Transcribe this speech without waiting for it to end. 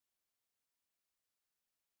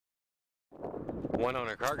One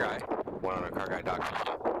Owner Car Guy,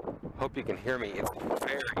 oneownercarguy.com. Hope you can hear me. It's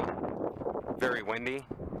very windy,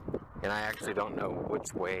 and I actually don't know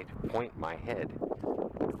which way to point my head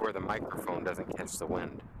where the microphone doesn't catch the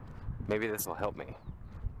wind. Maybe this will help me.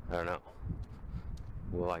 I don't know.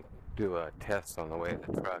 We'll like do a test on the way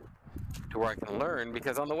to the truck to where I can learn,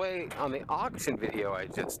 because on the auction video I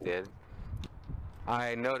just did,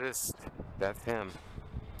 I noticed that's him.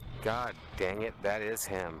 God dang it, that is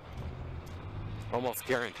him. Almost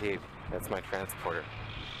guaranteed that's my transporter.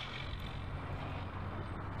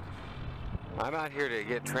 I'm out here to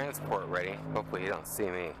get transport ready. Hopefully you don't see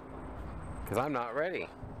me, because I'm not ready.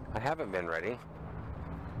 I haven't been ready.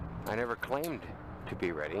 I never claimed to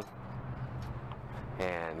be ready.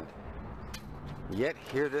 And yet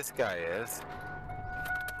here this guy is,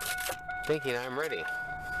 thinking I'm ready.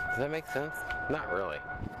 Does that make sense? Not really.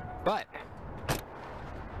 But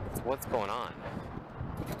it's what's going on.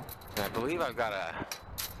 And I believe I've got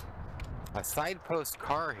a side post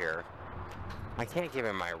car here. I can't give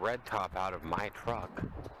him my red top out of my truck.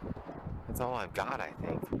 That's all I've got, I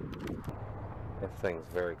think. This thing's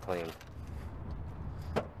very clean.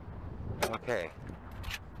 Okay.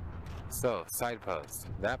 So, side post.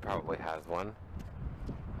 That probably has one.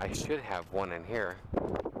 I should have one in here.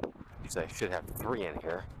 Actually, I should have 3 in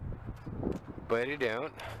here. But I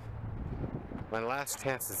don't. My last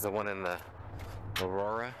chance is the one in the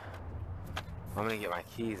Aurora. I'm gonna get my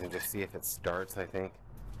keys and just see if it starts, I think.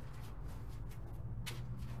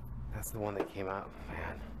 That's the one that came out,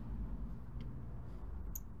 man.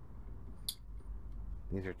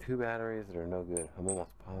 These are 2 batteries that are no good. I'm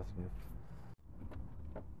almost positive.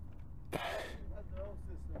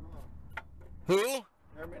 Who?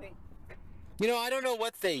 Germany? You know, I don't know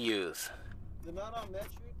what they use. They're not on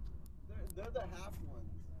metric. They're the half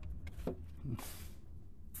ones.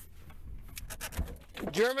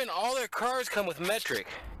 German, all their cars come with metric.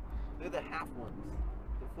 They're the half ones.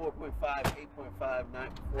 The 4.5, 8.5,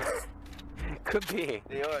 9.4. Could be.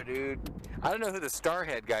 They are, dude. I don't know who the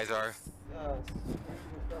Starhead guys are.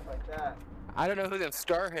 Stuff like that. I don't know who them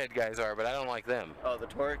Starhead guys are, but I don't like them. Oh, the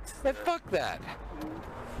Torques? Hey, fuck that.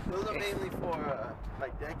 Those are mainly for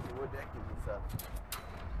like decking, wood decking and stuff.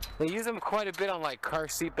 They use them quite a bit on like car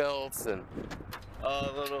seat belts and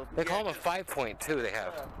little. they call them a 5.2 they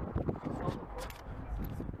have.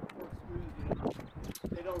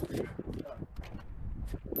 They don't do stuff.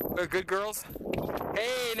 They're good girls.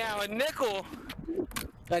 Hey, now a nickel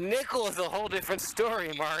is a whole different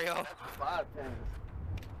story, Mario. 5 pens.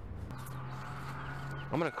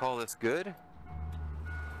 I'm gonna call this good.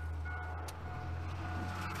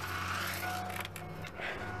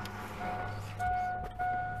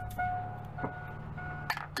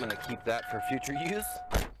 I'm gonna keep that for future use,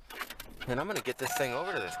 and I'm gonna get this thing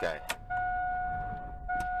over to this guy.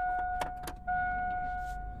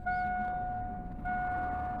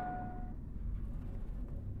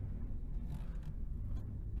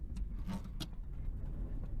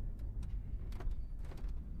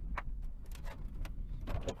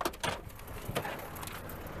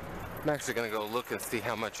 I'm actually gonna go look and see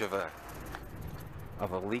how much of a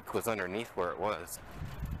leak was underneath where it was.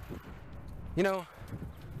 You know,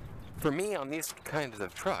 for me on these kinds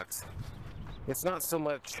of trucks, it's not so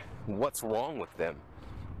much what's wrong with them.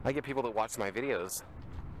 I get people that watch my videos.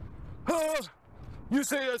 Oh, you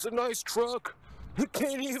say that's a nice truck? It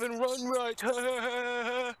can't even run right.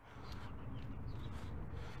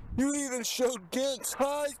 You even showed dents.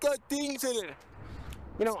 It's got things in it.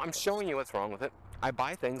 You know, I'm showing you what's wrong with it. I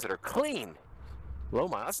buy things that are clean. Low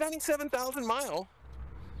miles, 97,000 mile,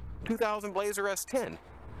 2000 Blazer S10.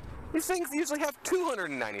 These things usually have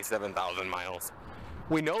 297,000 miles.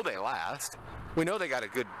 We know they last. We know they got a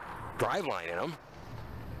good driveline in them.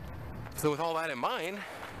 So with all that in mind,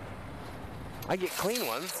 I get clean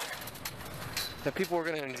ones that people are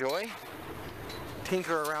gonna enjoy,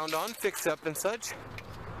 tinker around on, fix up and such.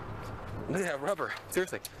 Look at that rubber,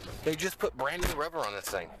 seriously. They just put brand new rubber on this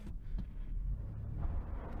thing.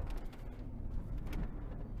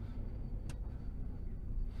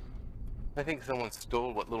 I think someone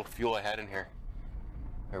stole what little fuel I had in here.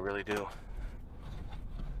 I really do.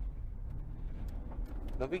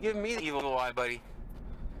 Don't be giving me the evil eye, buddy.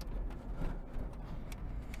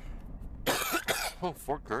 Oh,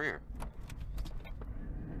 Fort Courier.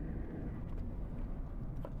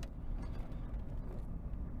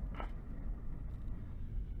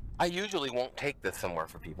 I usually won't take this somewhere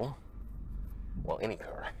for people. Well, any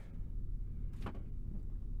car.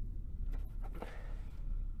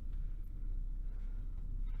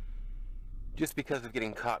 Just because of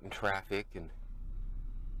getting caught in traffic and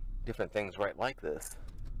different things right like this.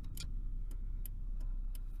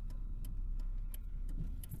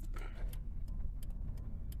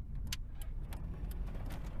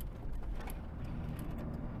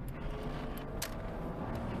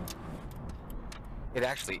 It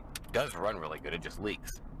actually does run really good, it just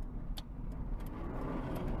leaks.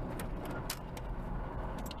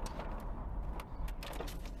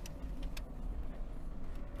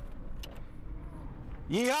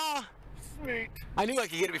 Yeehaw! Sweet. I knew I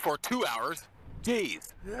could get it before 2 hours.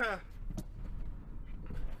 Jeez. Yeah.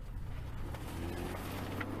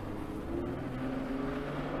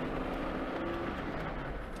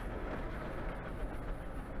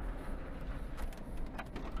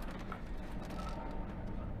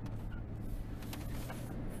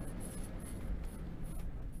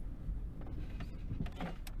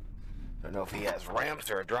 Don't know if he has ramps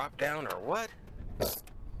or a drop down or what.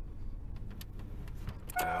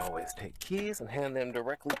 I always take keys and hand them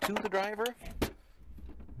directly to the driver. And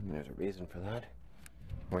there's a reason for that.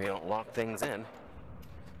 Where you don't lock things in.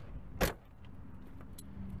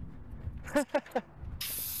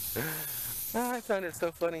 I find it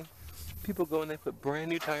so funny. People go and they put brand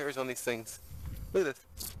new tires on these things. Look at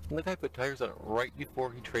this. And the guy put tires on it right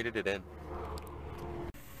before he traded it in.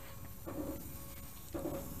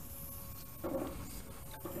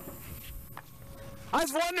 I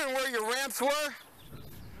was wondering where your ramps were.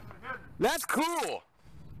 That's cool.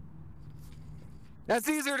 That's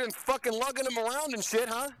easier than fucking lugging them around and shit,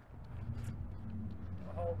 huh?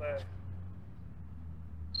 The whole day.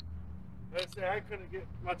 They say I couldn't get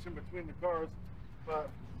much in between the cars, but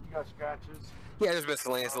you got scratches. Yeah, there's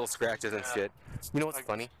miscellaneous little scratches and shit. You know what's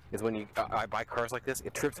funny is when I buy cars like this,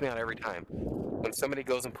 it trips me out every time. When somebody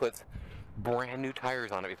goes and puts brand new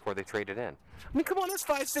tires on it before they trade it in. I mean, come on, that's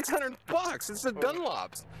 $500-600. It's the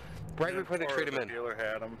Dunlops. Right before they trade them in. The dealer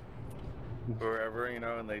had them, wherever, you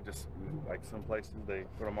know, and they just, like some places, they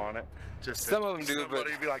put them on it. Just some of them do, but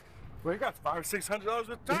somebody be like, well, you got $500-600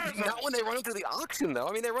 with tires. Not when they run them through the auction, though.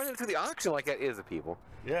 I mean, they run them through the auction like that is the people.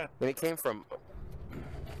 Yeah. And it came from,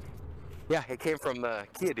 yeah, it came from the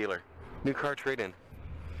Kia dealer, new car trade-in.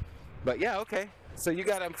 But yeah, okay. So you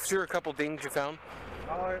got, I'm sure, a couple dings you found.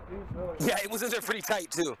 Oh, really. Yeah, it was in there pretty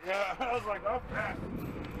tight too. Yeah, I was like, oh, crap.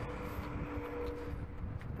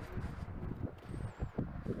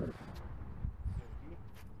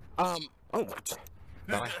 Oh,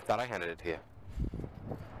 thought I handed it to you.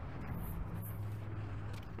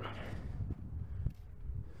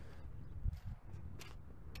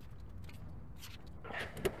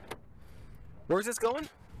 Where's this going?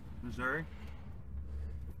 Missouri.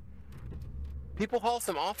 People haul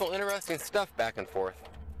some awful interesting stuff back and forth.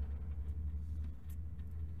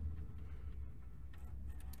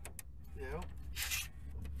 Yeah.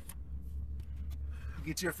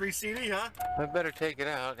 Get you a free CD, huh? I better take it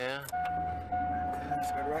out, yeah.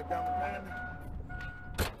 Just go right down the pen.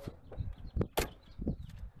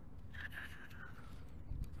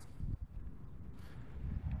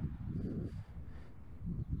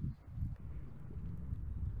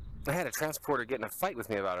 I had a transporter get in a fight with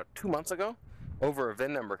me about 2 months ago over a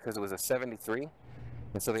VIN number because it was a 73,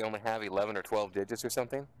 and so they only have 11 or 12 digits or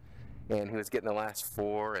something, and he was getting the last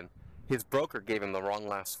 4, and his broker gave him the wrong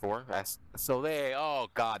last 4, so they, oh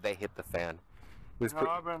god, they hit the fan. It was no,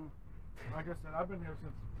 I've been, like I said, I've been here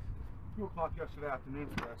since 2 o'clock yesterday afternoon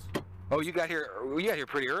for this. Oh, you got here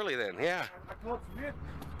pretty early then, yeah. I told Smith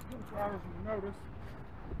 24 hours of notice.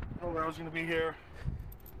 Told her I was going to be here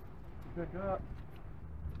to pick up.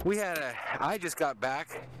 We had I just got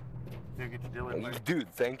back. Did you get your dealer?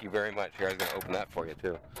 Dude, thank you very much. Here, I was going to open that for you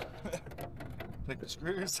too. Take the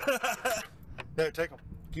screws. There, take them.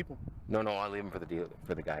 Keep them. No, I'll leave them for the deal,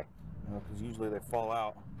 for the guy. Because usually they fall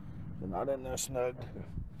out. They're not in there snug.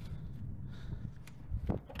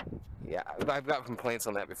 Yeah, I've got complaints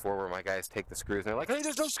on that before where my guys take the screws and they're like, hey,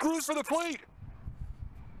 there's no screws for the plate!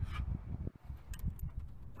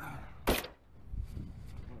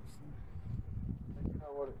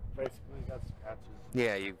 Basically got scratches.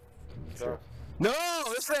 Yeah, you... Sure. No,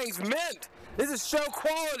 this thing's mint! This is show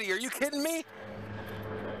quality, are you kidding me?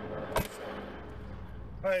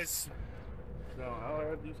 Nice. So, all I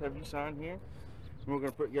have to do is have you sign here. And we're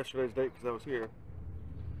going to put yesterday's date because I was here,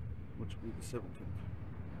 which will be the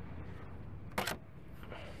 17th.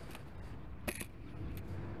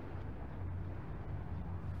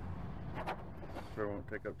 Sure won't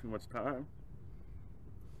take up too much time.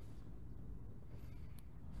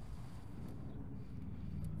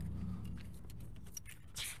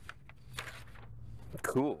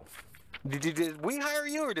 Cool. Did we hire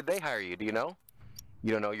you or did they hire you? Do you know?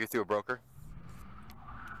 You don't know? You're through a broker?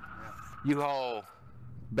 Yeah. You haul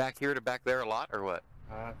back here to back there a lot or what?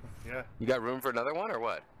 Yeah. You got room for another one or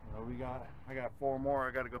what? I got 4 more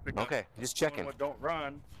I got to go pick up. Okay, just checking. What don't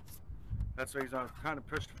run. That's the reason I was kind of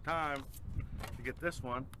pushed for time to get this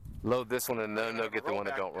one. Load this one and then they'll get the one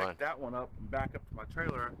that don't run. Pick that one up and back up to my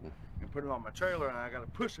trailer and put it on my trailer, and I got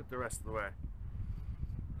to push it the rest of the way.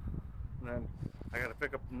 And then I got to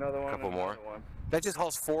pick up another one. Couple more. One. That just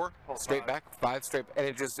hauls 4 Hauls straight 5. back, 5 straight, and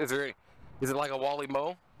it just is it like a Wally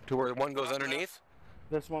mow to where one goes underneath,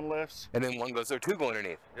 This one lifts. and then one goes there, 2 go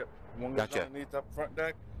underneath. Yep. One goes Gotcha. underneath up front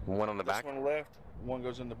deck. One on the This back. one left. One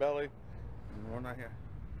goes in the belly. And one right here.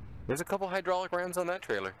 There's a couple hydraulic rams on that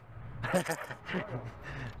trailer.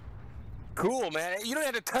 Cool, man. You don't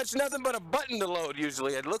have to touch nothing but a button to load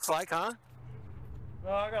usually, it looks like, huh?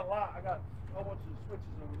 No, I got a lot. I got a whole bunch of switches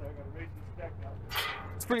over there. I got to raise this deck out.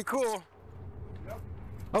 It's pretty cool. Yep.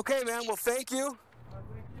 Okay, man. Well, thank you. Thank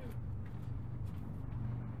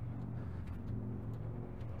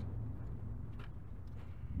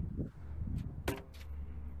you.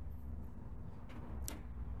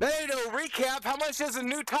 There you go. Recap. How much does a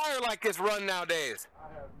new tire like this run nowadays? I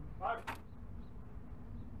have my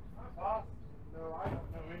boss. No, I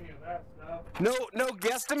don't know any of that stuff. No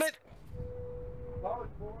guesstimate? Probably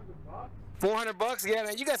 400 bucks. 400 bucks? Yeah,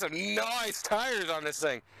 man. You got some nice tires on this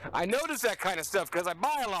thing. I notice that kind of stuff because I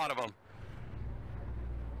buy a lot of them.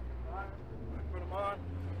 I put them on.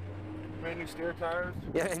 Brand new steer tires.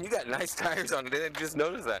 Yeah, and you got nice tires on it. I just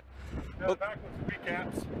noticed that. Got back with the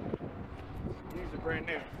recaps. These are brand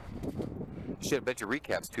new. Shit, I bet your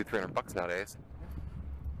recap's $200-300 bucks nowadays.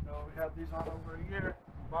 So we had these on over a year.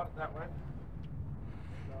 Bought it that way.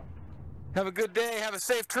 So, Have a good day. Have a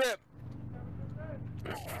safe trip.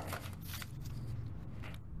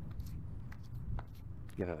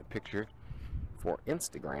 Get another picture for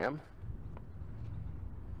Instagram.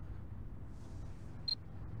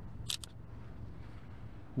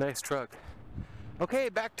 Nice truck. Okay,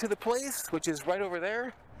 back to the place, which is right over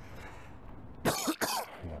there.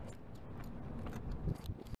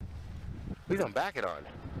 Please don't back it on.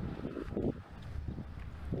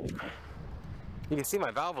 You can see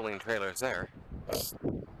my Valvoline trailers there.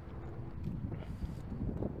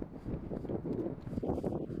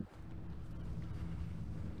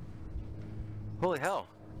 Holy hell.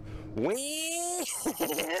 Whee!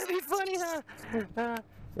 That'd be funny, huh?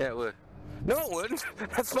 Yeah, it would. No, it wouldn't.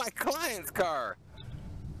 That's my client's car.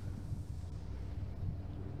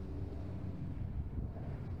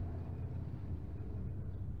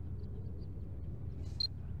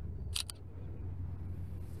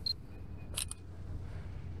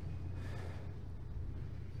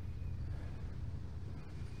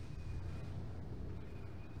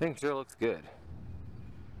 Thing sure looks good.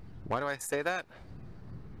 Why do I say that?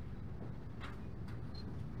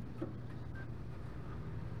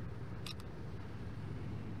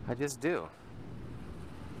 I just do.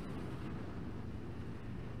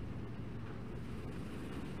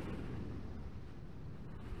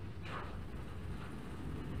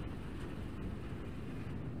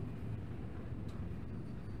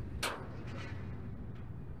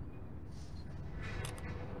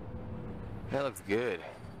 That looks good.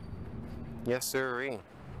 Yes, sirree.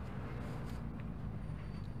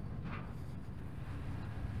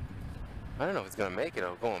 I don't know if it's gonna make it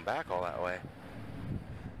going back all that way.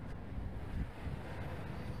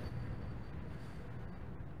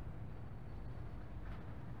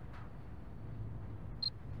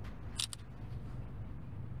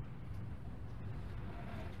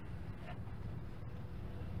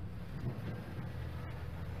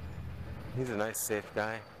 He's a nice, safe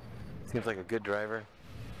guy. Seems like a good driver.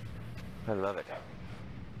 I love it.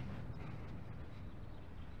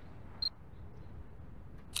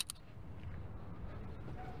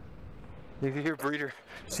 Look at your breeder.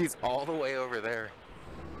 She's all the way over there.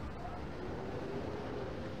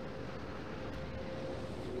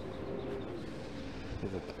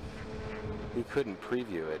 He couldn't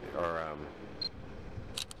preview it or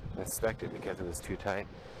inspect it because it was too tight.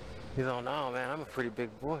 He's all, no, man, I'm a pretty big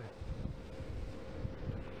boy.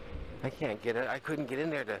 I can't get it. I couldn't get in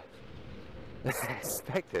there to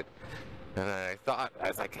inspect it. And I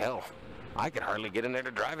was like, hell, I could hardly get in there to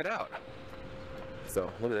drive it out. So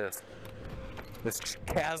look at this. This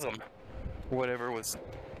chasm, or whatever, was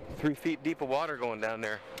 3 feet deep of water going down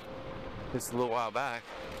there just a little while back.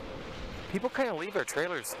 People kind of leave their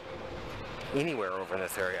trailers anywhere over in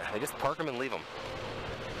this area. They just park them and leave them.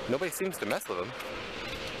 Nobody seems to mess with them.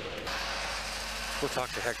 We'll talk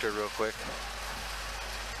to Hector real quick.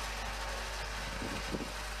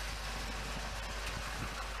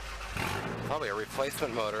 Probably a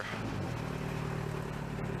replacement motor.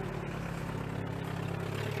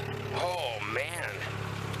 Oh man,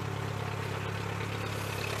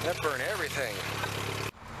 that burned everything.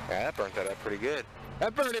 Yeah, that burnt that up pretty good.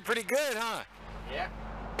 That burned it pretty good, huh? Yeah.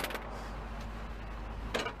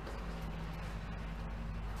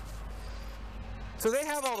 So they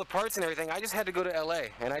have all the parts and everything. I just had to go to LA,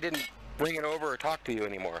 and I didn't bring it over or talk to you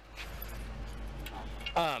anymore.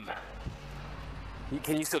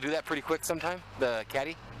 Can you still do that pretty quick sometime? The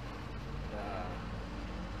caddy?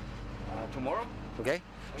 Tomorrow? Okay.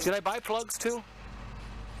 Should I buy plugs too?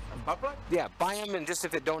 Butt plug? Yeah, buy them, and just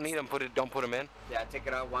if it don't need them, don't put them in. Yeah, take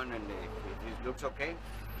it out one, and if it looks okay,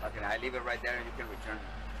 okay, I leave it right there, and you can return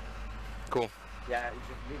it. Cool. Yeah, you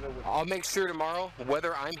just leave it with. I'll make sure tomorrow,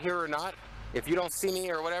 whether I'm here or not, if you don't see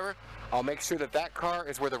me or whatever, I'll make sure that that car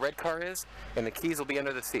is where the red car is, and the keys will be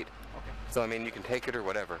under the seat. Okay. So I mean, you can take it or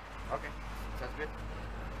whatever. Okay, sounds good.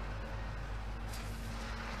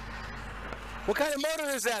 What kind of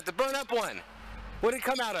motor is that? The burn-up one? What did it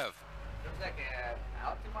come out of? Looks like an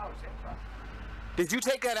Altima or Sentra. Did you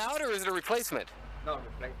take that out, or is it a replacement? No,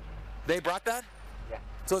 replacement. They brought that? Yeah.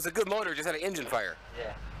 So it's a good motor, just had an engine fire.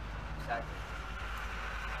 Yeah, exactly.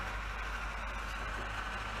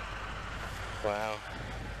 Wow.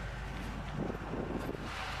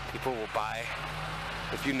 People will buy,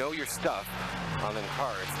 if you know your stuff on them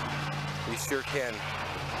cars, you sure can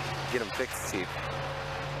get them fixed cheap.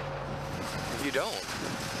 If you don't,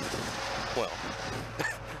 well,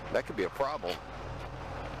 that could be a problem.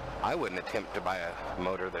 I wouldn't attempt to buy a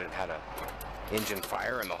motor that had a engine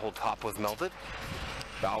fire and the whole top was melted,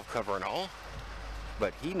 valve cover and all,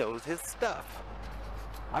 but he knows his stuff.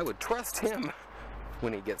 I would trust him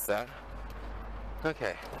when he gets that.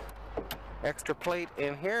 Okay, extra plate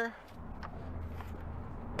in here.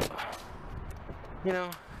 You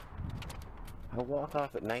know, I walk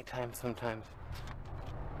off at nighttime sometimes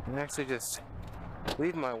and actually just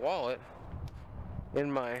leave my wallet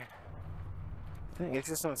in my thing. It's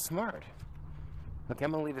just not smart. Okay,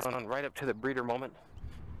 I'm gonna leave this on right up to the breeder moment.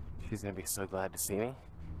 She's gonna be so glad to see me.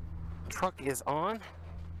 Truck is on.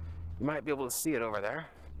 You might be able to see it over there.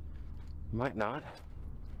 You might not.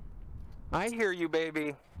 I hear you,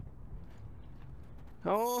 baby.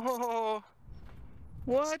 Oh,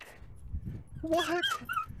 what? What?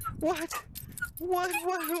 What? What?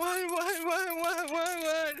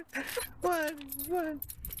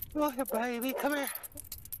 What, baby? Come here.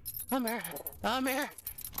 Come here. Come here.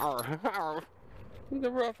 Arr, arr. The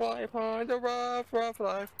rough life, huh? The rough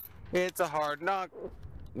life. It's a hard knock.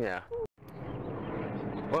 Yeah.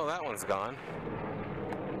 Well, that one's gone.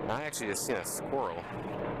 I actually just seen a squirrel.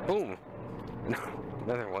 Boom.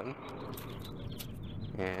 Another one.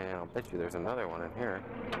 And I'll bet you there's another one in here.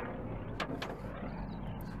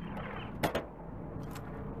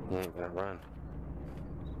 He ain't gonna run.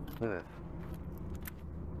 Look at this.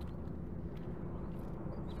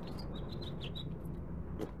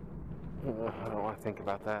 I don't want to think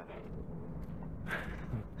about that.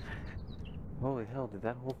 Holy hell, did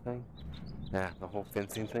that whole thing? Yeah, the whole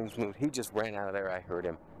fencing thing's moved. He just ran out of there, I heard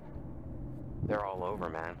him. They're all over,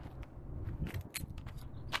 man.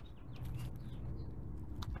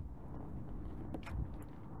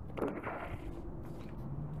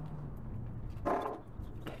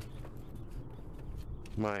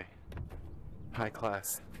 My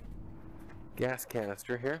high-class gas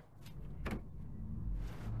canister here.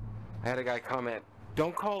 I had a guy comment,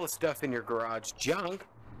 don't call the stuff in your garage junk.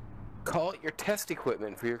 Call it your test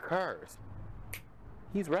equipment for your cars.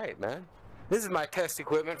 He's right, man. This is my test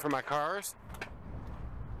equipment for my cars.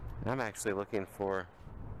 And I'm actually looking for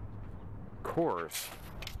cores.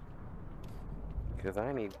 Because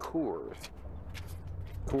I need cores.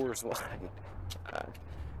 Coors Light.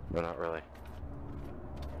 No, not really.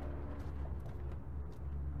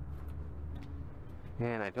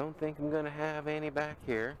 And I don't think I'm going to have any back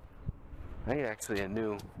here. I need actually a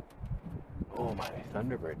new, oh, my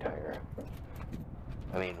Thunderbird tire.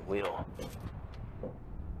 I mean, wheel.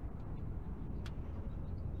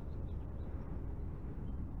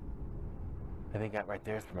 I think that right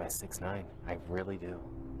there is for my 6'9". I really do.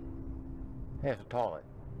 Hey, it's a toilet.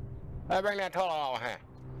 I bring that toilet over here.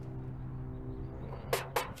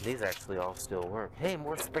 These actually all still work. Hey,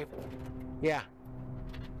 more spray. Yeah.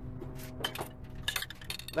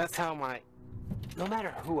 That's how my, no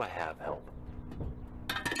matter who I have help.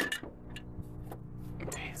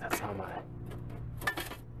 Jeez, that's how my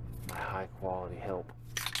high quality help.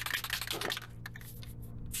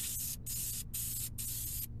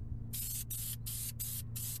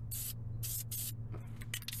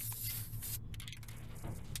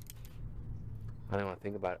 I don't want to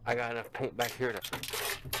think about it. I got enough paint back here to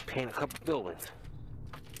paint a couple buildings.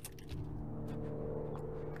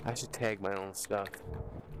 I should tag my own stuff.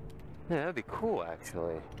 Yeah, that'd be cool,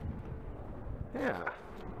 actually. Yeah.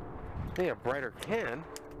 Maybe a brighter can.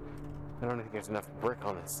 I don't think there's enough brick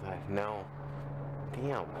on this side. No.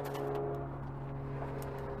 Damn.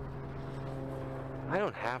 I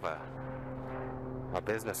don't have a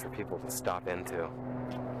business for people to stop into.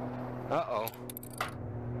 Uh-oh.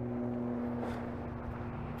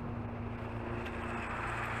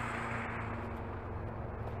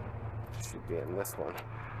 Should be in this one.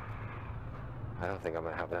 I don't think I'm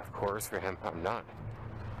gonna have enough cores for him. I'm not.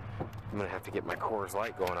 I'm gonna have to get my Coors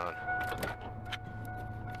Light going on.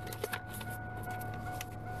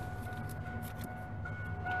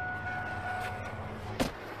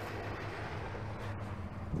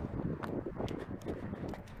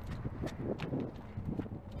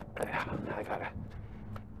 Yeah, I got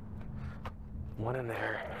one in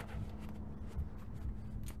there.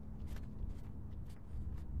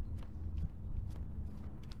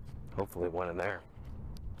 Hopefully one in there.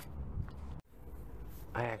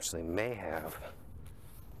 I actually may have.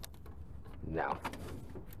 No.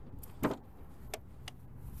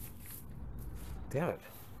 Damn it.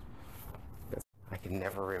 I can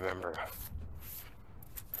never remember.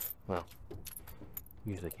 Well,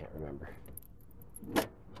 usually can't remember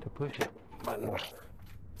to push it button.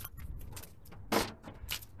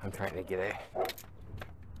 I'm trying to get a...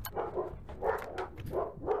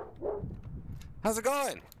 How's it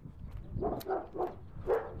going?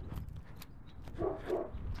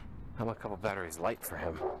 I'm a couple batteries light for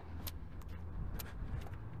him.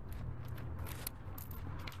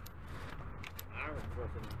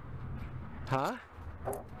 Huh?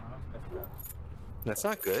 That's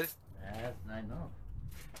not good. Yes, I know.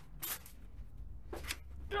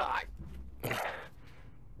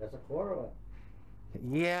 That's a quarter of it.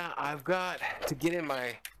 Yeah, I've got to get in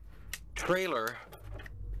my trailer.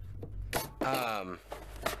 That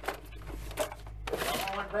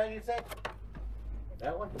one, Brad, you said?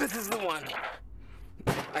 That one? This is the one.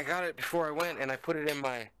 I got it before I went, and I put it in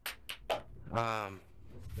my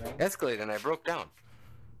Escalade, and I broke down.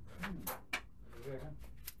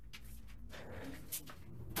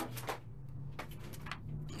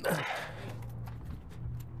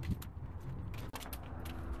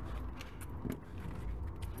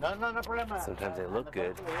 No problema. Sometimes they look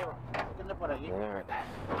good. All right.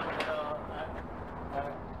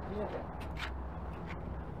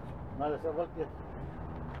 No, les volteé.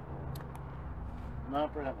 No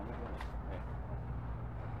problema.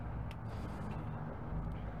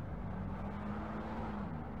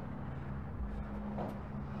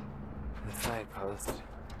 The side post.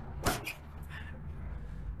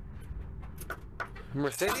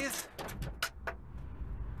 Mercedes?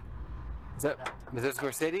 Is this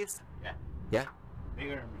Mercedes? Yeah. Yeah?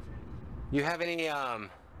 Bigger than Mercedes. You have any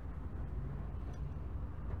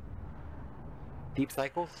deep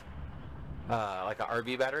cycles? Like a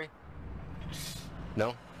RV battery?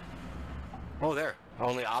 No? Oh, there.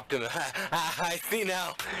 Only Optima. I see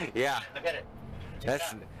now. Yeah. Look at it.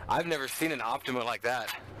 That's. I've never seen an Optima like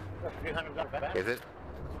that. $300 Is it?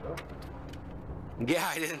 Yeah,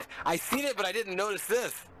 I didn't. I seen it, but I didn't notice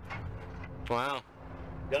this. Wow.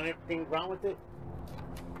 The only thing wrong with it?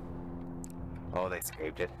 Oh, they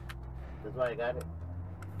scraped it. That's why I got it.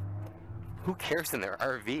 Who cares in their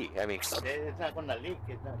RV? I mean, It's not gonna leak.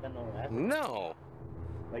 It's not gonna happen. no.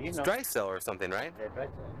 But you It's know. dry cell or something, right? Yeah, dry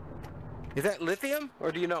cell. Is that lithium,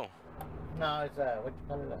 or do you know? No, it's what you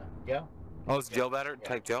call it? Gel. Oh, it's gel batter Yeah.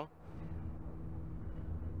 type gel.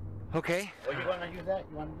 Okay. What you gonna use that?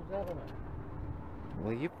 You wanna use that or not?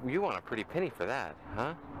 Well, you want a pretty penny for that,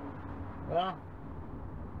 huh? Well,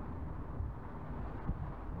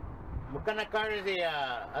 what kind of car is the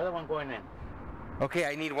other one going in? Okay,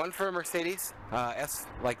 I need one for a Mercedes S,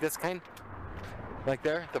 like this kind, like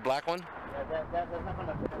there, the black one. Yeah, that's not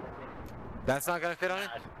gonna fit on the thing. That's not gonna fit on it.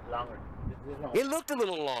 Nah, it's longer. This one. It looked a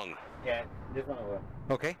little long. Yeah, this one will work.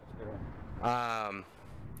 Okay. It's a good one.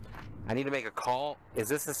 I need to make a call. Is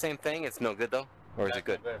this the same thing? It's no good though, or is it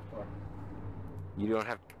good? You don't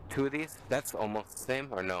have two of these? That's almost the same,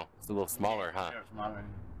 or no? It's a little smaller, huh? They're smaller.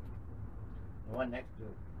 The one next to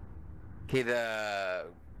it. Okay, the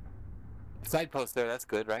side post there, that's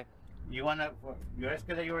good, right? You wanna for your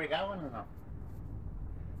Escalade? You already got one or no?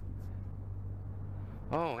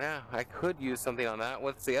 Oh yeah, I could use something on that.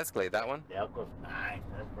 What's the Escalade? That one? The Elco's nice.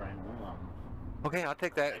 That's brand new. Okay, I'll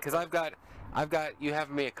take that because I've got. You have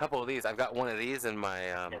me a couple of these. I've got one of these in my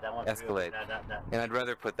Yeah, that one's Escalade, real. That. and I'd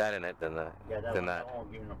rather put that in it than the Yeah, that than one. that. That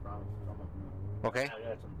won't give you no problems. Okay. I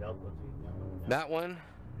got some Delcos. That one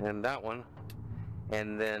and that one,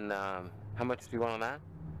 and then how much do you want on that?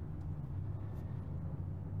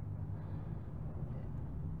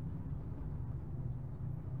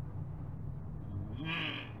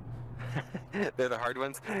 They're the hard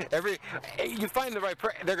ones. You find the right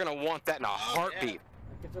they're gonna want that in a heartbeat.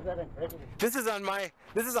 This is on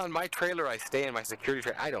my trailer. I stay in my security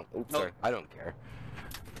trailer. I don't. Oops, sorry. I don't care.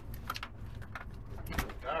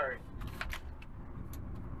 Sorry.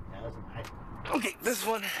 That was a Okay, this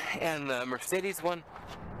one and the Mercedes one,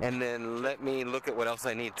 and then let me look at what else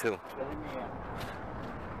I need too.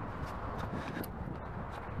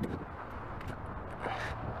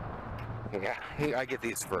 Yeah, I get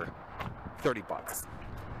these for 30 bucks,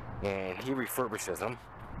 and he refurbishes them,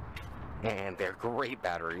 and they're great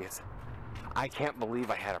batteries. I can't believe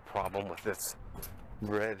I had a problem with this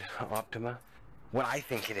red Optima. What I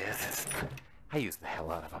think it is I use the hell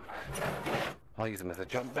out of them. I'll use them as a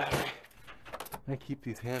jump battery. I keep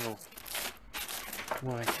these handles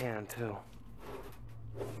when I can too.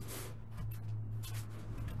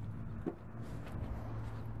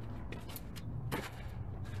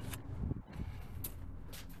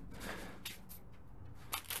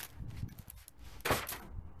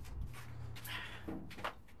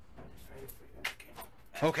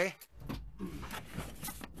 Okay.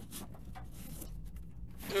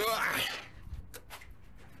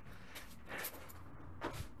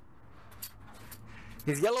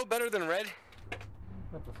 Is yellow better than red?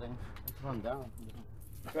 That's the thing. It's run down.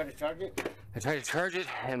 Try to charge it? I tried to charge it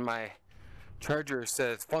and my charger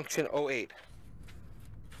says function 08.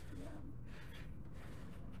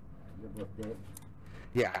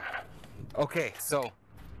 Yeah. Okay, so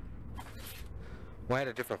well, I had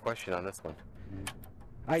a different question on this one.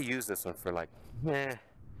 I used this one for like,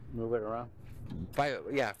 move it around.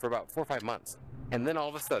 For about 4 or 5 months. And then all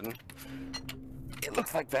of a sudden, it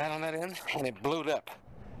looks like that on that end, and it blew up.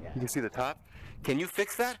 Yeah. You can see the top. Can you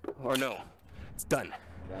fix that, or no? It's done.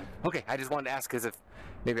 Okay, I just wanted to ask because if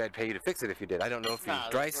maybe I'd pay you to fix it if you did. I don't know if you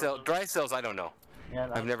dry cells. I don't know. Yeah,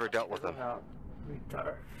 I've never dealt with them.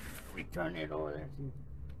 Return it over there.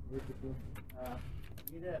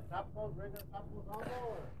 Need a top post, regular top post also,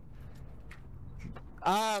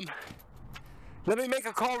 or? Let me make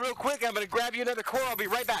a call real quick. I'm going to grab you another core. I'll be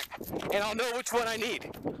right back. And I'll know which one I need.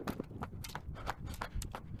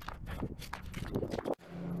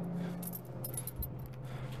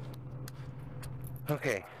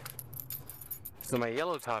 Okay. So my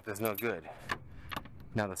yellow top is no good.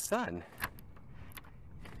 Now the sun,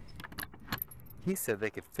 he said they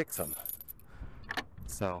could fix them.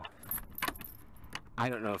 So I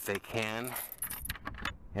don't know if they can.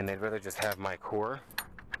 And they'd rather just have my core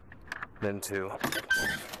than to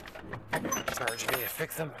charge me to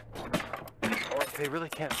fix them, or if they really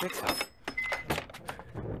can't fix them.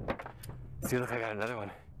 See, look, I got another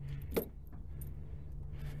one.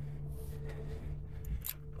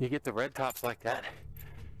 You get the red tops like that,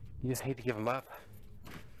 you just hate to give them up,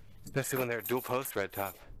 especially when they're a dual post red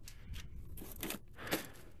top.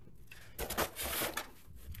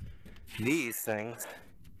 These things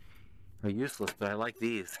are useless, but I like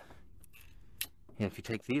these. And if you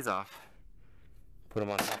take these off, put them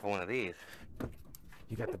on top of one of these,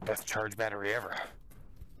 you got the best charge battery ever.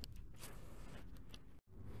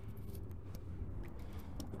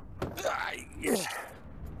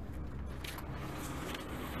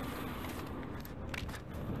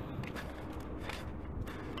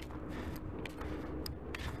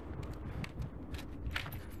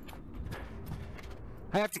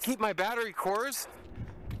 I have to keep my battery cores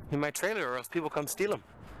in my trailer or else people come steal them.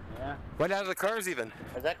 Yeah. Right out of the cars even.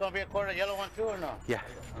 Is that going to be a quarter yellow one too or no? Yeah.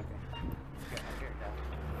 Okay.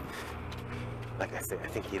 Like I said, I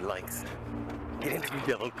think he likes getting the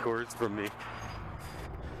yellow cords from me.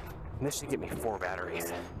 And this should get me 4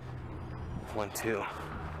 batteries. 1, 2.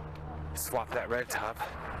 Swap that red top.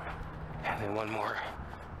 And then one more.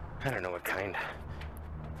 I don't know what kind.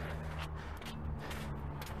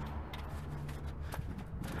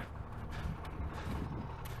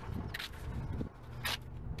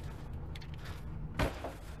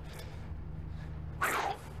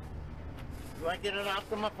 Do I get an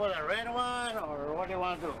Optima for the red one, or what do you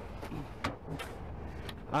want to do?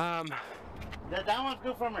 That one's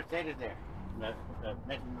good for Mercedes there. That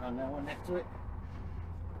one next to it.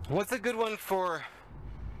 What's a good one for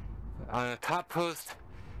on a top post,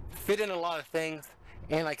 fit in a lot of things,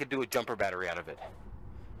 and I could do a jumper battery out of it?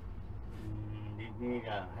 You need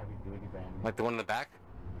a heavy duty battery. Like the one in the back?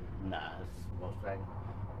 Nah, it's Volkswagen.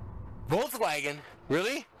 Volkswagen?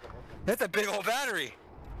 Really? That's a big old battery.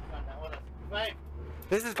 Right.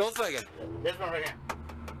 This is Volkswagen. This one right here.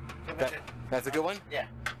 That's a good one? Yeah.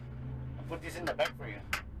 I'll put this in the back for you.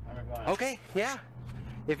 Okay, yeah.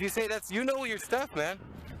 If you say that's, you know your stuff, man.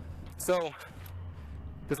 So,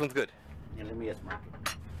 this one's good. Yeah, let me just mark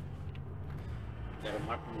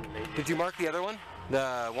it. Did you mark the other one?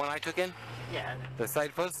 The one I took in? Yeah. The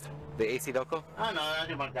side post? The AC Delco? Oh, no, I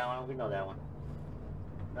didn't mark that one. We know that one.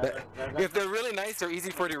 If they're really nice, they're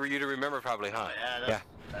easy for you to remember probably, huh? Yeah.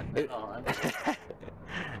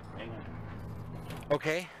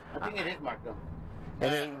 Okay. I think it is marked though.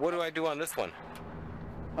 And then what do I do on this one?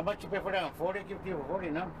 How much you pay for that one? 40? Give you 40,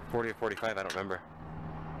 no? 40 or 45, I don't remember.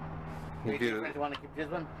 You want to keep this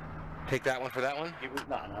one? Take that one for that one?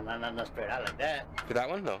 No, straight out like that. For that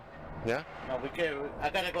one? No. Yeah? No, we can. I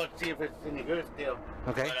gotta go see if it's any good still.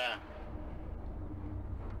 Okay. But,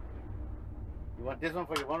 you want this one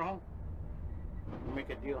for your motorhome? We'll make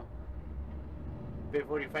a deal. Pay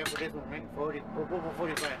 45 for this one, right? 40. We'll go for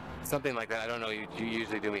 45. Something like that. I don't know. You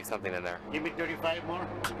usually do me something in there. Give me 35 more.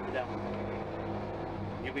 Give me that one.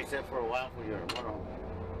 You'll be set for a while for your motorhome.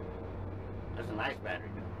 That's a nice battery,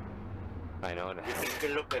 dude. I know it. You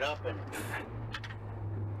can look it up and.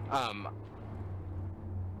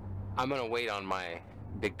 I'm gonna wait on my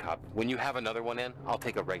big cup. When you have another one in, I'll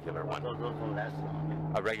take a regular one. Those don't last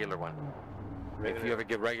long. A regular one. If you ever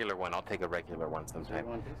get regular one, I'll take a regular one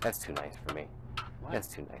sometime. That's too nice for me. What? That's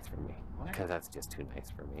too nice for me. Because that's just too nice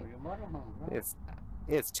for me. For your motorhome, bro.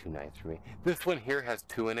 It's too nice for me. This one here has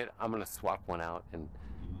 2 in it. I'm gonna swap one out and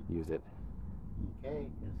use it. Okay,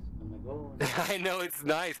 it's gonna go. I know it's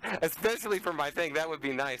nice, especially for my thing. That would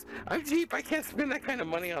be nice. I'm cheap. I can't spend that kind of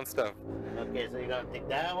money on stuff. Okay, so you're gonna take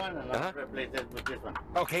that one and I'll replace it with this one.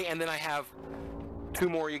 Okay, and then I have 2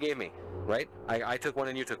 more you gave me, right? I took one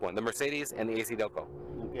and you took one. The Mercedes and the AC Delco.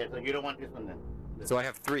 Okay, so you don't want this one then? So I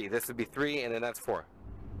have 3. This would be 3, and then that's 4.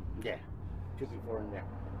 Yeah, 2 before in there.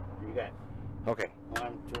 You got Okay.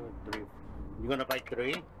 1, 2, 3. You're gonna buy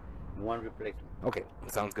 3 and 1 replacement. Okay,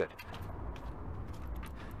 sounds good.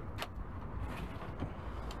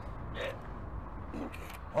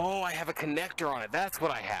 Oh, I have a connector on it. That's what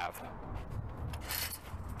I have.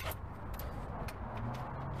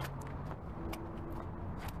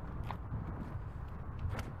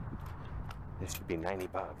 This should be 90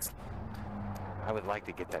 bucks. I would like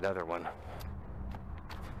to get that other one.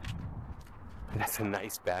 That's a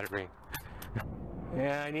nice battery.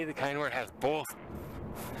 Yeah, I need the kind where it has both.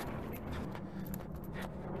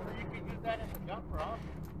 You can use that as a jumper, huh?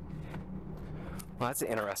 Well, that's an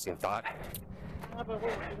interesting thought. Yeah, but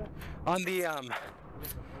wait,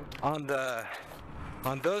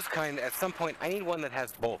 on those kind, at some point, I need one that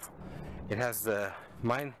has both. It has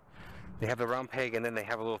mine, they have the round peg and then they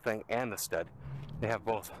have a little thing and the stud. They have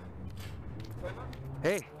both.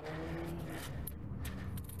 Hey.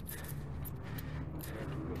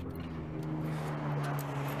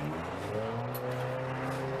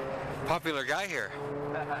 Popular guy here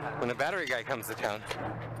when the battery guy comes to town.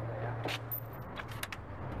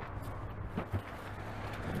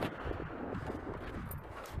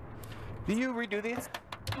 Do you redo these?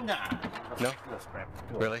 Nah. No? Those crap.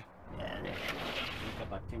 Really? Yeah, they're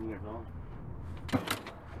about 10 years old.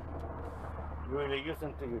 You really use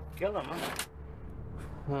them to kill them, huh?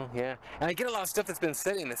 Well, yeah. And I get a lot of stuff that's been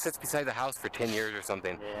sitting that sits beside the house for 10 years or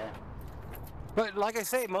something. Yeah. But like I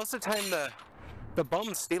say, most of the time the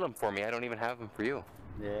bums steal them for me. I don't even have them for you.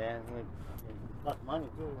 Yeah, it costs money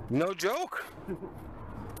too. No joke.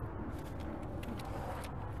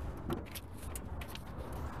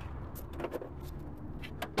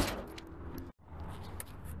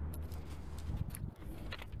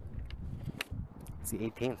 It's the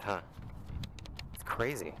 18th, huh? It's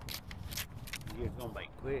crazy. Years going by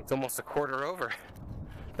quick. It's almost a quarter over.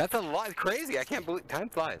 That's a lot. It's crazy. I can't believe time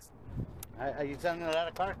flies. Are you selling a lot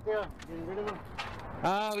of cars still? Getting rid of them?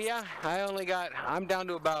 Yeah. I'm down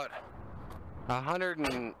to about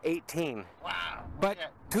 118. Wow. But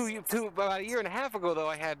about a year and a half ago, though,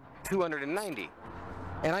 I had 290.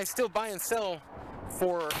 And I still buy and sell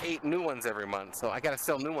 4 or 8 new ones every month. So I got to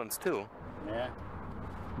sell new ones, too. Yeah.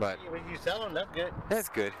 But When you sell them, that's good. that's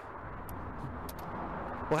good.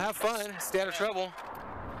 Well, have fun. Stay out of trouble.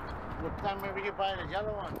 Next time maybe you buy the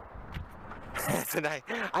yellow one. That's a nice.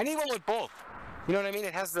 I need one with both. You know what I mean?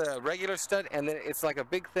 It has the regular stud, and then it's like a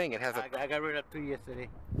big thing. It has a. I got rid of 2 yesterday.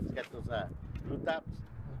 It's got those blue tops.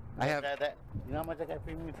 I have. That. You know how much I got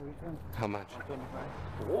premium for each one? How much?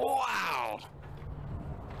 125. Wow.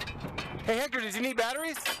 Hey Hector, did you need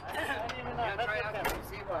batteries? I didn't even know. Yeah, try out to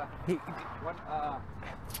receive one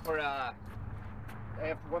for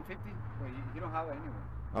F-150. Well, you don't have it anyway.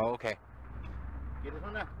 Oh, okay. ¿Quieres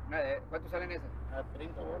una? ¿Cuánto salen esas? A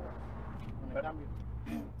 30 bolas. Con el cambio.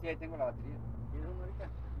 Sí, ahí tengo la batería. ¿Quieres una ahorita?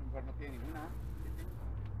 Pues no tiene ninguna.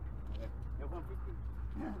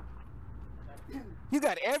 F-150. You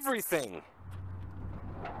got everything.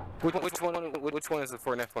 Which one is it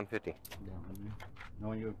for an F-150?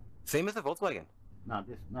 No, you. Same as the Volkswagen. No,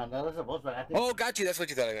 this. No, that was a Volkswagen. I think. Oh, got you. That's what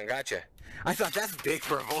you thought. I gotcha. I thought that's big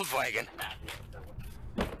for a Volkswagen.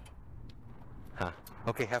 Huh.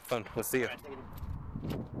 Okay, have fun. We'll see you.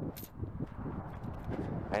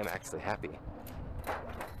 I am actually happy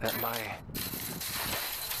that my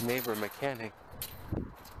neighbor mechanic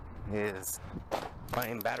is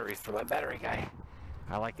buying batteries for my battery guy.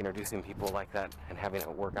 I like introducing people like that and having it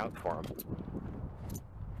work out for them.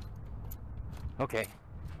 Okay,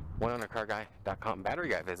 100carguy.com battery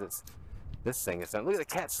guy visits. This thing is done. Look at the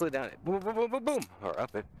cat slid down it. Boom, boom, boom, boom, boom. Or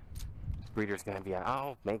up it. Breeder's gonna be out.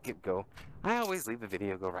 I'll make it go. I always leave the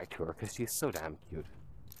video go right to her because she's so damn cute.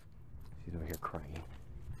 She's over here crying.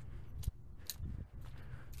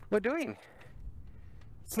 What doing?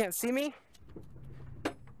 You can't see me?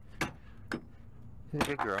 She's a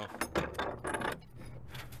good girl.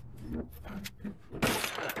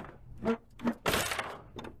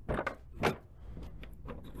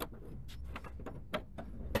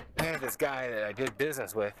 I had this guy that I did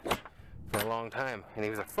business with for a long time, and he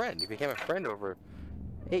was a friend. He became a friend over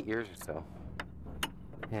 8 years or so.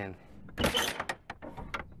 And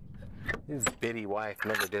his bitty wife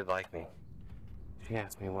never did like me. She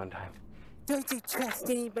asked me one time, "Don't you trust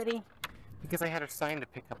anybody?" Because I had her sign to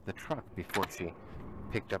pick up the truck before she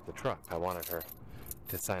picked up the truck. I wanted her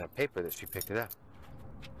to sign a paper that she picked it up.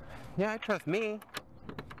 Yeah, I trust me.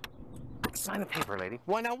 Sign a paper, lady.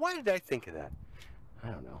 Why now? Why did I think of that? I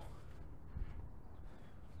don't know.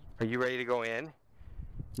 Are you ready to go in?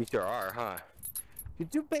 You sure are, huh?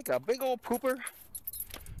 Did you make a big old pooper?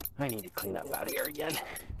 I need to clean up out of here again.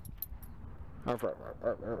 Arf, arf,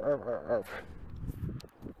 arf, arf, arf, arf, arf.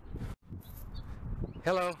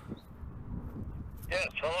 Hello. Yes,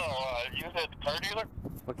 hello. You the car dealer?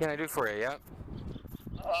 What can I do for you? Yeah.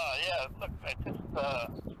 Yeah. Look,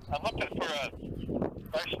 I'm looking for a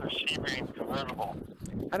Chrysler Sebring convertible.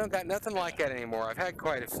 I don't got nothing like that anymore. I've had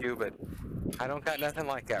quite a few, but I don't got nothing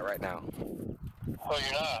like that right now. Oh,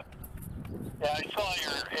 you're not? Yeah, I saw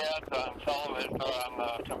your ads on television, on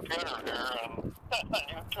the computer here, and on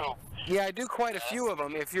YouTube. Yeah, I do quite a few of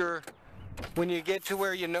them. If you're, when you get to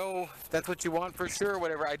where you know that's what you want for sure,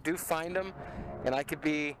 whatever, I do find them, and I could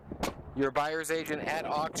be your buyer's agent at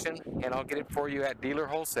auction, and I'll get it for you at dealer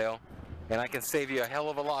wholesale, and I can save you a hell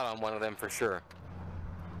of a lot on one of them for sure.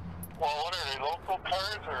 Well, what are they, local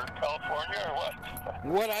cars or California or what?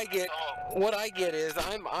 What I get is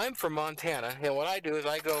I'm from Montana, and what I do is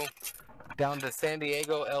I go down to San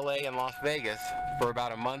Diego, LA, and Las Vegas for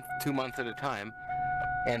about a month, 2 months at a time,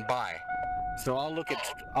 and buy. So I'll look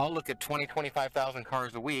at 20, 25,000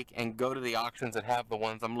 cars a week and go to the auctions that have the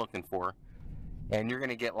ones I'm looking for. And you're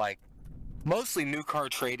gonna get like mostly new car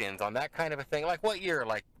trade-ins on that kind of a thing. Like what year?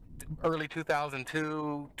 Like early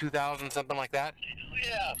 2002, 2000, something like that?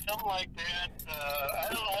 Yeah, something like that.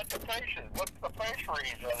 I don't know what the price is. What's the price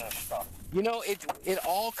range on this stuff? You know, it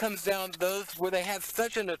all comes down to those where they have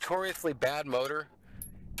such a notoriously bad motor,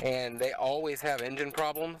 and they always have engine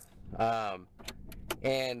problems,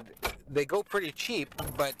 and they go pretty cheap,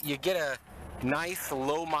 but you get a nice,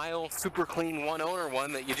 low-mile, super clean one-owner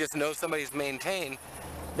one that you just know somebody's maintained,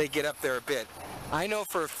 they get up there a bit. I know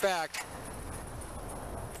for a fact,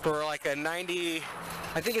 for like a 90,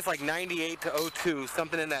 I think it's like 98 to 02,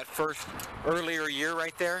 something in that first earlier year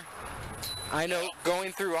right there. I know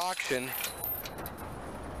going through auction,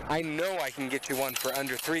 I know I can get you one for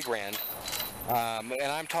under $3 grand,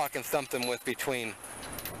 and I'm talking something with between,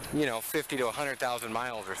 you know, 50 to 100,000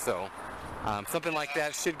 miles or so. Something like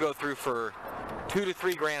that should go through for $2 to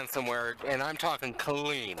 $3 grand somewhere, and I'm talking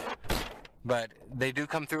clean. But they do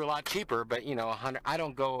come through a lot cheaper. But you know, 100. I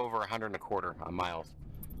don't go over 100 and a quarter on miles.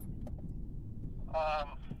 Are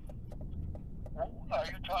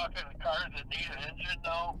you talking cars that need an engine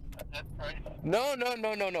now at that price? No.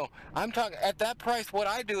 I'm talking at that price. What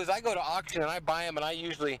I do is I go to auction and I buy them, and I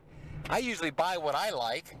usually buy what I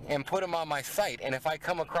like and put them on my site. And if I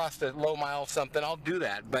come across a low mile something, I'll do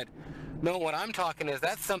that. But no, what I'm talking is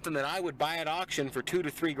that's something that I would buy at auction for $2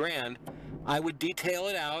 to $3 grand. I would detail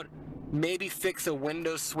it out, maybe fix a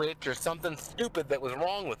window switch or something stupid that was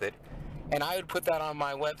wrong with it, and I would put that on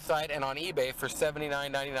my website and on eBay for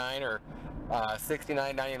 $79.99 or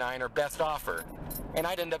 $69.99 or best offer, and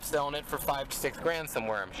I'd end up selling it for $5 to $6 grand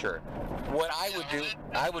somewhere, I'm sure. What I would do,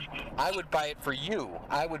 I would buy it for you.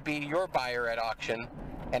 I would be your buyer at auction,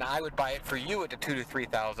 and I would buy it for you at the $2,000 to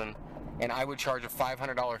 $3,000, and I would charge a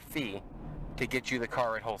 $500 fee to get you the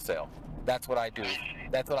car at wholesale. That's what I do.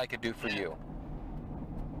 That's what I could do for you.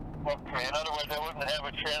 Okay, in other words, I wouldn't have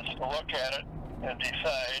a chance to look at it and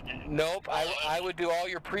decide. Nope, I would do all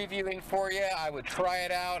your previewing for you. I would try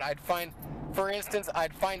it out. I'd find, for instance,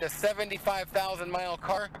 I'd find a 75,000 mile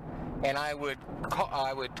car, and I would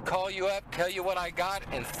call you up, tell you what I got,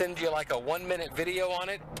 and send you like a 1-minute video on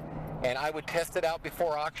it, and I would test it out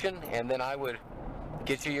before auction, and then I would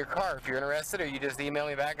get you your car if you're interested, or you just email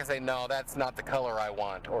me back and say, no, that's not the color I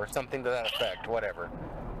want, or something to that effect, whatever.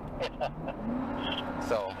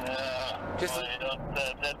 So, just well, you know,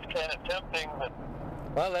 that's kind of tempting, but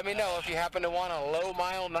well, let me know if you happen to want a low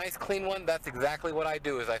mile, nice clean one. That's exactly what I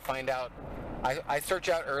do. Is I find out, I search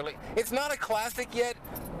out early. It's not a classic yet,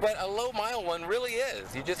 but a low mile one really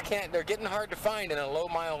is. You just can't. They're getting hard to find in a low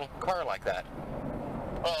mile car like that.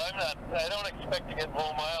 well, I don't expect to get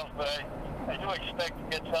low miles, but I do expect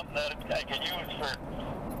to get something that I can use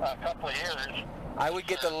for a couple of years. I would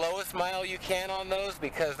get the lowest mile you can on those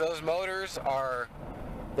because those motors are,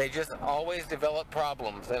 they just always develop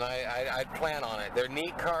problems, and I'd plan on it. They're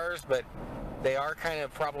neat cars, but they are kind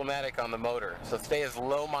of problematic on the motor. So stay as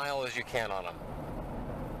low mile as you can on them.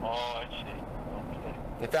 Oh, I see. Okay.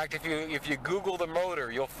 In fact, if you Google the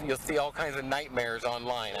motor, you'll see all kinds of nightmares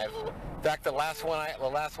online. In fact, the last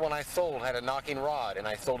one I sold had a knocking rod, and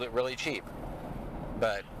I sold it really cheap.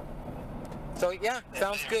 But so yeah,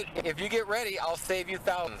 sounds good. If you get ready, I'll save you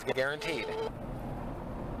thousands, guaranteed.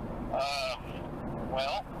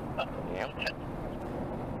 Well, Yeah.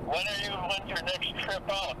 when's your next trip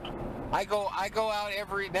out? I go out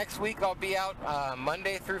next week. I'll be out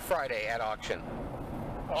Monday through Friday at auction.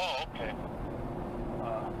 Oh, okay.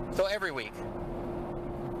 So every week.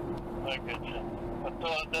 I get you. But the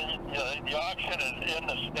auction is in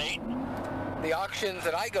the state? The auctions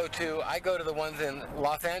that I go to the ones in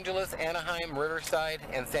Los Angeles, Anaheim, Riverside,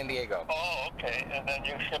 and San Diego. Oh, okay. And then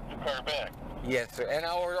you ship the car back? Yes, sir. And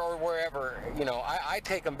or wherever, you know, I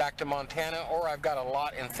take them back to Montana, or I've got a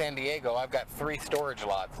lot in San Diego. I've got 3 storage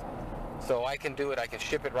lots. So I can do it. I can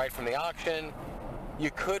ship it right from the auction.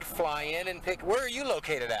 You could fly in and pick. Where are you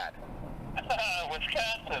located at?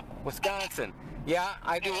 Wisconsin. Wisconsin. Yeah,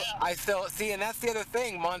 I do. I sell. See, and that's the other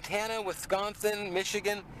thing. Montana, Wisconsin,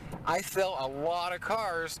 Michigan. I sell a lot of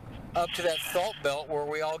cars up to that salt belt where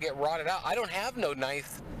we all get rotted out. I don't have no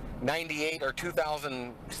nice 98 or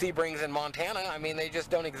 2000 Sebrings in Montana. I mean, they just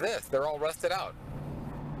don't exist. They're all rusted out.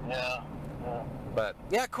 Yeah. But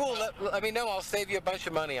yeah, cool. Let me know. I'll save you a bunch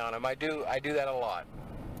of money on them. I do that a lot.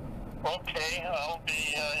 Okay, I'll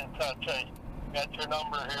be in touch. I got your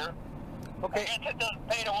number here. Okay. I guess it doesn't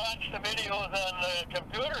pay to watch the videos on the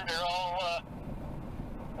computer. They're all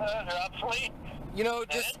they're obsolete. You know,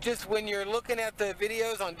 just when you're looking at the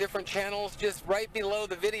videos on different channels, just right below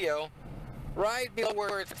the video, right below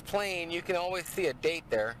where it's playing, you can always see a date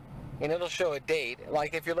there, and it'll show a date.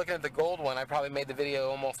 Like if you're looking at the gold one, I probably made the video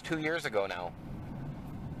almost 2 years ago now.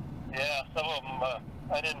 Yeah, some of them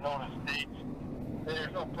I didn't notice dates.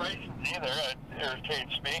 There's no prices either. It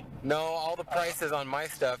irritates me. No, all the prices on my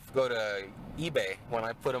stuff go to eBay. When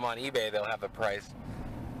I put them on eBay, they'll have a price.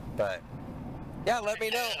 But yeah, let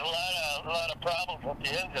me know. A lot of problems with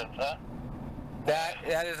the engines, huh?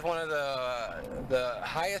 That is one of the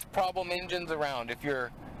highest problem engines around. If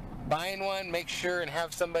you're buying one, make sure and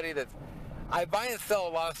have somebody that's. I buy and sell a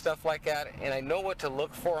lot of stuff like that, and I know what to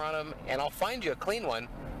look for on them, and I'll find you a clean one.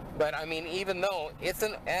 But I mean, even though it's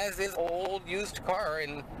an as-is old used car,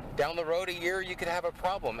 and down the road a year you could have a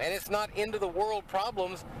problem, and it's not end of the world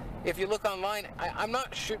problems. If you look online, I'm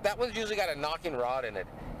not sure that one's usually got a knocking rod in it.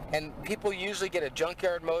 And people usually get a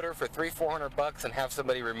junkyard motor for $300-400 bucks and have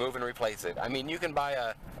somebody remove and replace it. I mean, you can buy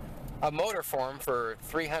a motor for them for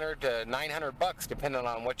 $300 to $900 bucks, depending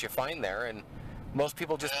on what you find there. And most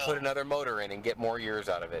people just put another motor in and get more years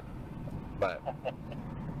out of it. But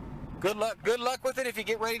good luck with it. If you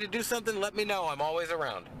get ready to do something, let me know. I'm always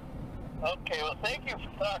around. Okay, well, thank you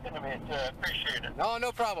for talking to me, sir. I appreciate it. Oh,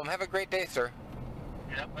 no problem. Have a great day, sir.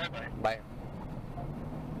 Yeah, bye-bye. Bye.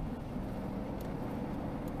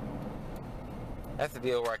 That's the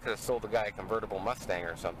deal where I could have sold the guy a convertible Mustang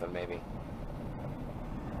or something, maybe.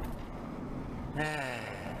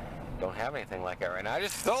 Don't have anything like that right now. I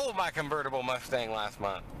just sold my convertible Mustang last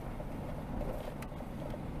month.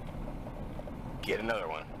 Get another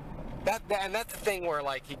one. And that's the thing where,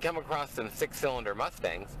 like, you come across some 6-cylinder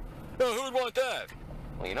Mustangs. Oh, who would want that?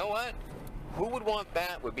 Well, you know what? Who would want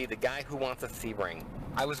that would be the guy who wants a Sebring.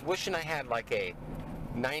 I was wishing I had, like, a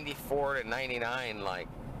 94 to 99, like,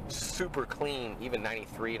 super clean, even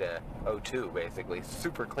 93 to 02, basically.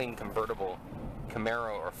 Super clean convertible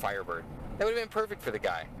Camaro or Firebird. That would have been perfect for the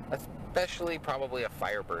guy. Especially probably a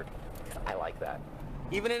Firebird. I like that.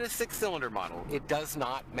 Even in a 6-cylinder model, it does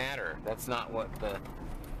not matter. That's not what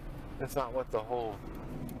the whole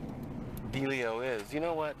dealio is. You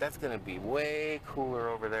know what? That's going to be way cooler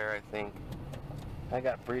over there, I think. I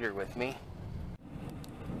got Breeder with me.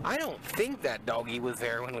 I don't think that doggy was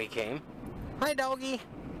there when we came. Hi, doggy.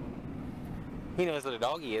 He knows what a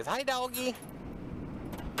doggy is. Hi, doggy.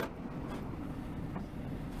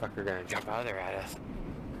 Fucker gonna jump out of there at us.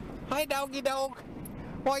 Hi, doggy dog.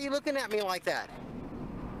 Why are you looking at me like that?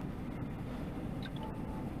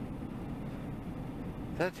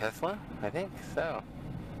 that a Tesla? I think so.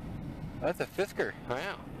 That's a Fisker.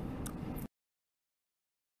 Wow.